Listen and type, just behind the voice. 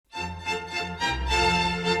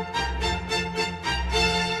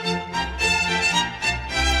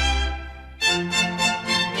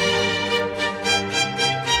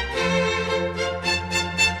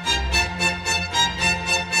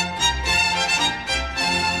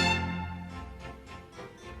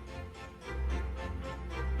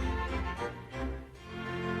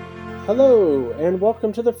Hello, and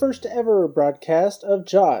welcome to the first ever broadcast of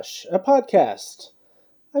Josh, a podcast.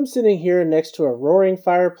 I'm sitting here next to a roaring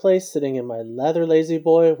fireplace, sitting in my leather lazy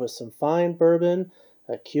boy with some fine bourbon,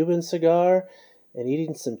 a Cuban cigar, and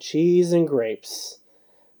eating some cheese and grapes.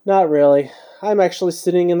 Not really. I'm actually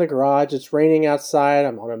sitting in the garage. It's raining outside.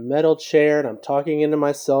 I'm on a metal chair, and I'm talking into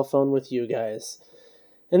my cell phone with you guys.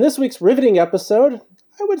 In this week's riveting episode,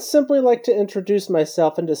 I would simply like to introduce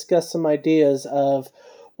myself and discuss some ideas of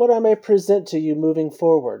what I may present to you moving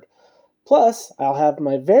forward. Plus, I'll have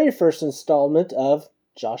my very first installment of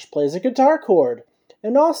Josh Plays a Guitar Chord,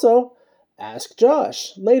 and also Ask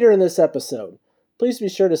Josh later in this episode. Please be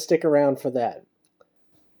sure to stick around for that.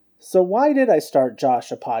 So why did I start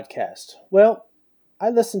Josh a podcast? Well, I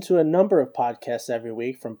listen to a number of podcasts every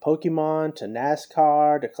week, from Pokemon to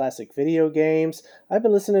NASCAR to classic video games. I've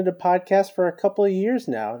been listening to podcasts for a couple of years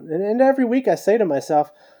now, and every week I say to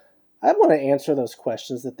myself, I want to answer those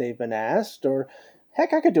questions that they've been asked, or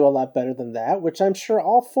heck, I could do a lot better than that, which I'm sure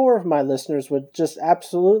all four of my listeners would just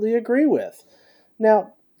absolutely agree with.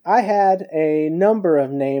 Now, I had a number of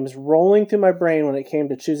names rolling through my brain when it came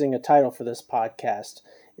to choosing a title for this podcast.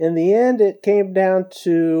 In the end, it came down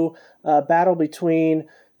to a battle between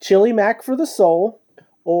Chili Mac for the Soul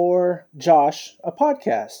or Josh, a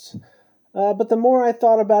podcast. But the more I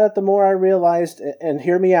thought about it, the more I realized, and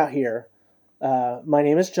hear me out here, my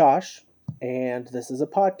name is Josh, and this is a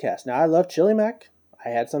podcast. Now, I love Chili Mac. I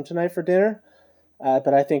had some tonight for dinner,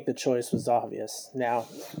 but I think the choice was obvious. Now,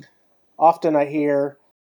 often I hear,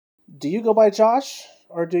 do you go by Josh,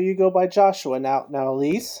 or do you go by Joshua? Now,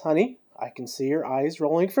 Elise, honey, I can see your eyes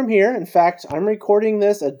rolling from here. In fact, I'm recording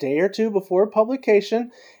this a day or two before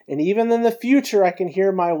publication, and even in the future, I can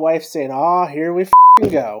hear my wife saying, here we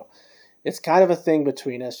f***ing go. It's kind of a thing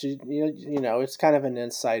between us. You know, it's kind of an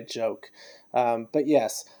inside joke. But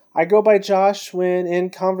yes, I go by Josh when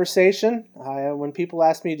in conversation. When people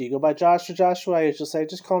ask me, do you go by Josh or Joshua? I usually say,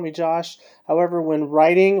 just call me Josh. However, when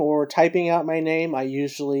writing or typing out my name, I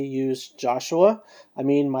usually use Joshua. I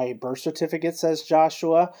mean, my birth certificate says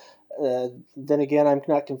Joshua. Then again, I'm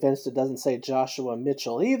not convinced it doesn't say Joshua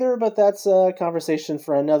Mitchell either, but that's a conversation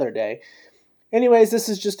for another day. Anyways, this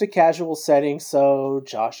is just a casual setting, so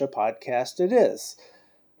Josh, a podcast it is.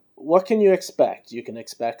 What can you expect? You can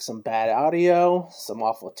expect some bad audio, some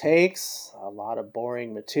awful takes, a lot of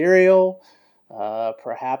boring material,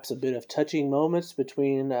 perhaps a bit of touching moments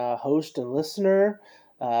between host and listener.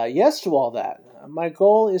 Yes to all that. My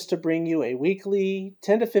goal is to bring you a weekly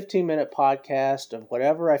 10 to 15 minute podcast of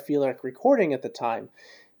whatever I feel like recording at the time.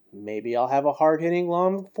 Maybe I'll have a hard-hitting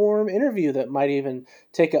long-form interview that might even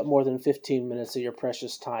take up more than 15 minutes of your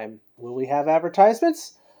precious time. Will we have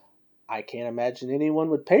advertisements? I can't imagine anyone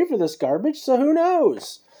would pay for this garbage, so who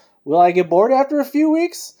knows? Will I get bored after a few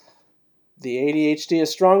weeks? The ADHD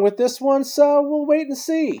is strong with this one, so we'll wait and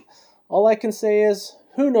see. All I can say is,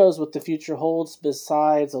 who knows what the future holds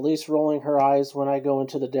besides Elise rolling her eyes when I go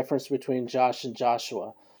into the difference between Josh and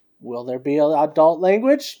Joshua. Will there be adult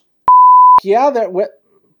language? Yeah, there...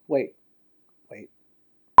 Wait.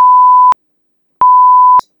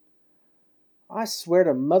 I swear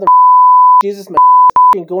to mother Jesus, my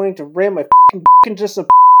going to ram my just a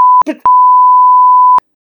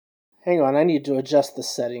Hang on, I need to adjust the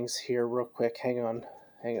settings here real quick. Hang on.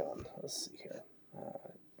 Let's see here.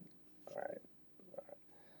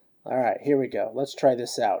 All right, here we go. Let's try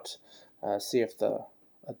this out. See if the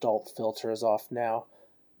adult filter is off now.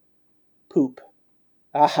 Poop.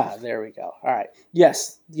 Aha, there we go. All right.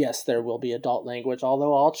 Yes, there will be adult language,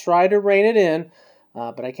 although I'll try to rein it in,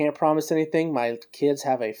 but I can't promise anything. My kids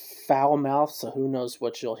have a foul mouth, so who knows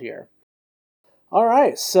what you'll hear. All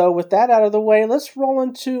right, so with that out of the way, let's roll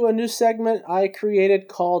into a new segment I created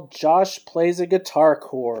called Josh Plays a Guitar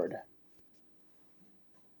Chord.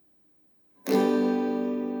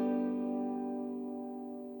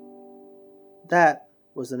 That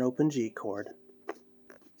was an open G chord.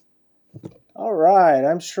 All right,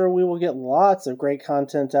 I'm sure we will get lots of great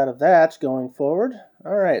content out of that going forward.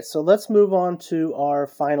 All right, so let's move on to our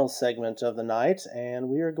final segment of the night, and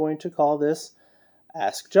we are going to call this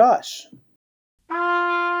Ask Josh.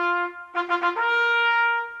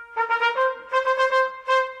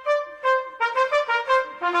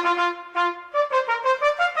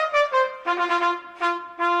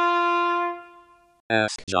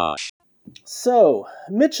 Ask Josh. So,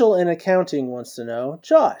 Mitchell in accounting wants to know,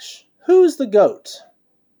 Josh, who's the GOAT?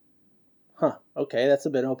 Okay, that's a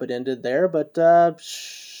bit open-ended there, but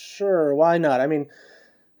sure, why not? I mean,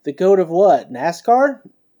 the GOAT of what? NASCAR?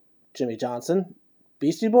 Jimmy Johnson?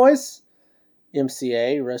 Beastie Boys?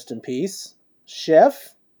 MCA, rest in peace.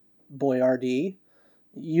 Chef? Boyardee.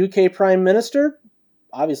 UK Prime Minister?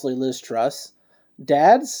 obviously Liz Truss.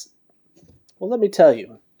 Dads, well, let me tell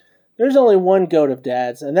you, there's only one GOAT of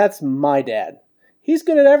dads, and that's my dad. He's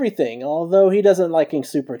good at everything, although he doesn't like King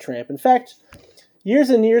Supertramp. In fact, years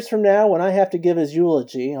and years from now, when I have to give his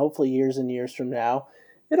eulogy, hopefully years and years from now,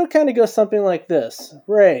 it'll kind of go something like this.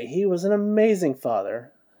 Ray, he was an amazing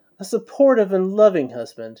father, a supportive and loving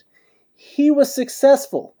husband. He was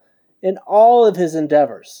successful in all of his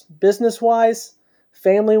endeavors, business-wise,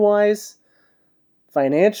 family-wise,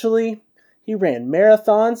 financially. He ran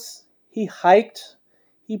marathons, he hiked,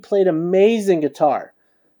 he played amazing guitar,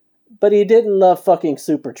 but he didn't love fucking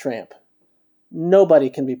Supertramp. Nobody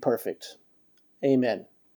can be perfect. Amen.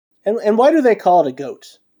 And why do they call it a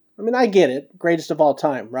GOAT? I mean, I get it. Greatest of all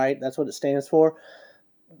time, right? That's what it stands for.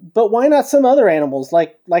 But why not some other animals,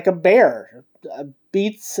 like a bear?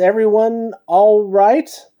 Beats everyone all right?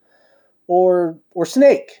 Or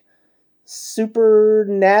snake? Super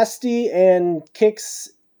nasty and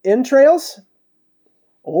kicks entrails?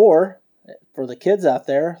 Or, for the kids out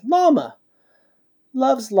there, llama.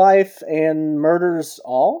 Loves life and murders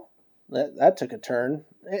all? That took a turn.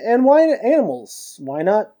 And why animals? Why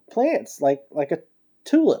not plants, like a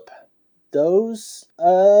tulip? Those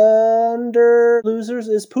under losers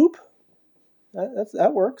is poop?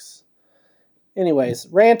 That works. Anyways,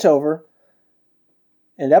 rant over.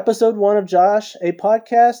 And episode 1 of Josh, a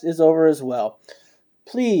podcast, is over as well.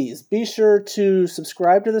 Please be sure to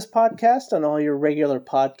subscribe to this podcast on all your regular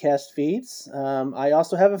podcast feeds. I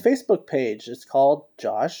also have a Facebook page. It's called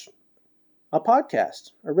Josh, a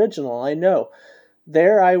podcast. Original, I know.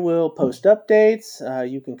 There I will post updates.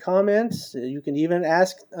 You can comment. You can even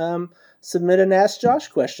submit an Ask Josh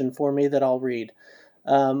question for me that I'll read.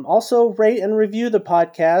 Also, rate and review the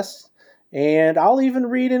podcast. And I'll even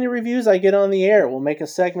read any reviews I get on the air. We'll make a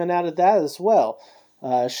segment out of that as well.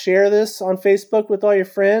 Share this on Facebook with all your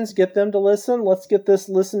friends. Get them to listen. Let's get this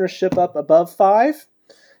listenership up above 5.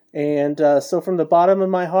 And so from the bottom of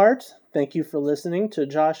my heart, thank you for listening to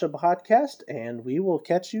Josh, a podcast, and we will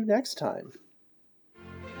catch you next time.